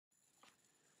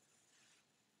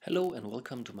Hello and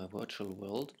welcome to my virtual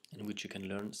world in which you can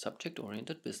learn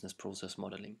subject-oriented business process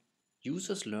modeling.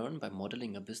 Users learn by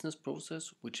modeling a business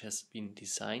process which has been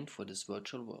designed for this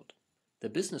virtual world. The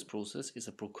business process is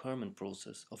a procurement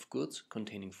process of goods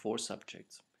containing 4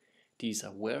 subjects. These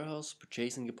are warehouse,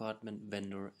 purchasing department,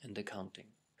 vendor and accounting.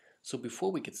 So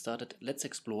before we get started, let's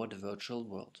explore the virtual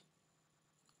world.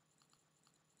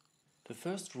 The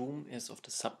first room is of the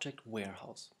subject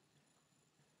warehouse,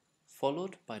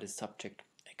 followed by the subject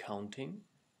accounting,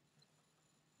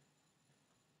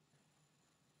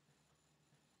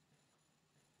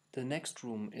 the next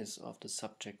room is of the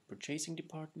subject purchasing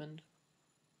department.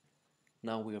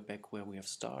 Now we are back where we have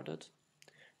started.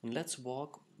 And let's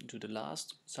walk to the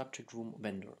last subject room,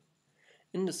 vendor.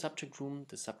 In the subject room,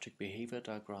 the subject behavior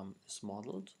diagram is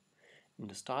modeled. In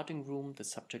the starting room, the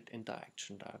subject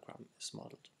interaction diagram is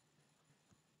modeled.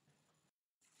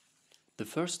 The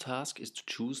first task is to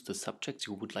choose the subjects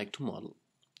you would like to model.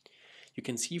 You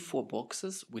can see 4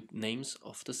 boxes with names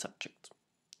of the subject.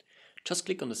 Just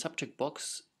click on the subject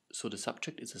box so the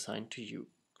subject is assigned to you.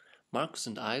 Marcus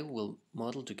and I will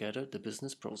model together the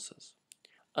business process.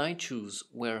 I choose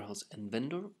warehouse and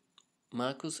vendor.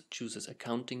 Marcus chooses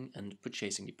accounting and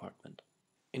purchasing department.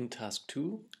 In task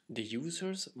 2, the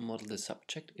users model the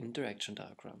subject interaction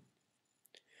diagram.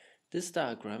 This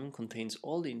diagram contains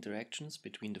all the interactions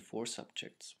between the 4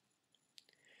 subjects.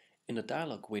 In the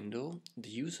dialog window, the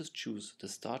users choose the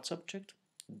start subject,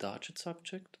 target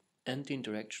subject, and the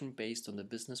interaction based on the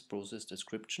business process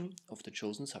description of the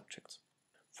chosen subjects.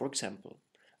 For example,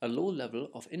 a low level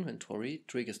of inventory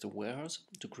triggers the warehouse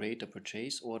to create a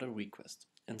purchase order request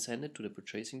and send it to the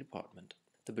purchasing department.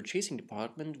 The purchasing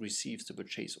department receives the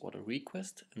purchase order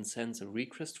request and sends a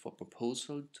request for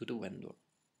proposal to the vendor.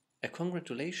 A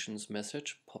congratulations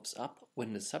message pops up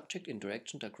when the subject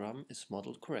interaction diagram is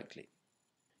modeled correctly.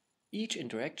 Each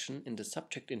interaction in the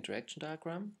subject interaction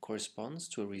diagram corresponds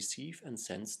to a receive and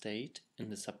send state in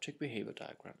the subject behavior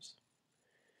diagrams.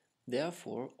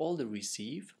 Therefore, all the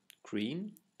receive,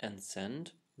 green, and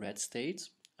send, red states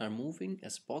are moving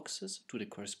as boxes to the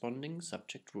corresponding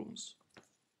subject rooms.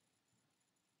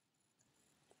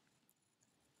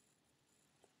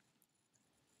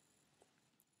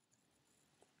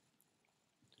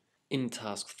 In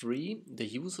task 3, the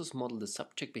users model the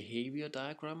subject behavior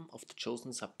diagram of the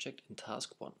chosen subject in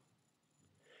task 1.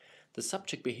 The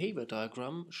subject behavior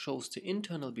diagram shows the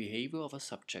internal behavior of a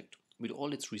subject with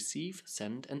all its receive,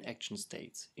 send and action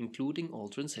states, including all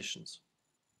transitions.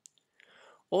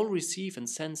 All receive and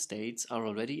send states are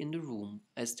already in the room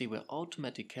as they were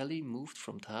automatically moved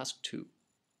from task 2.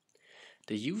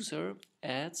 The user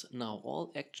adds now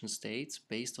all action states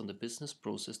based on the business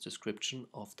process description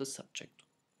of the subject.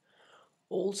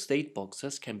 All state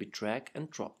boxes can be dragged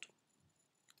and dropped.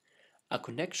 A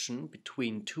connection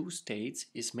between 2 states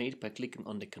is made by clicking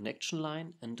on the connection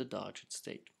line and the target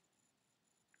state.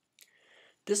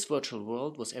 This virtual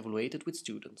world was evaluated with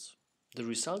students. The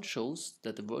result shows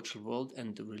that the virtual world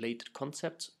and the related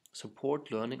concepts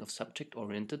support learning of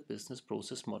subject-oriented business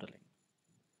process modeling.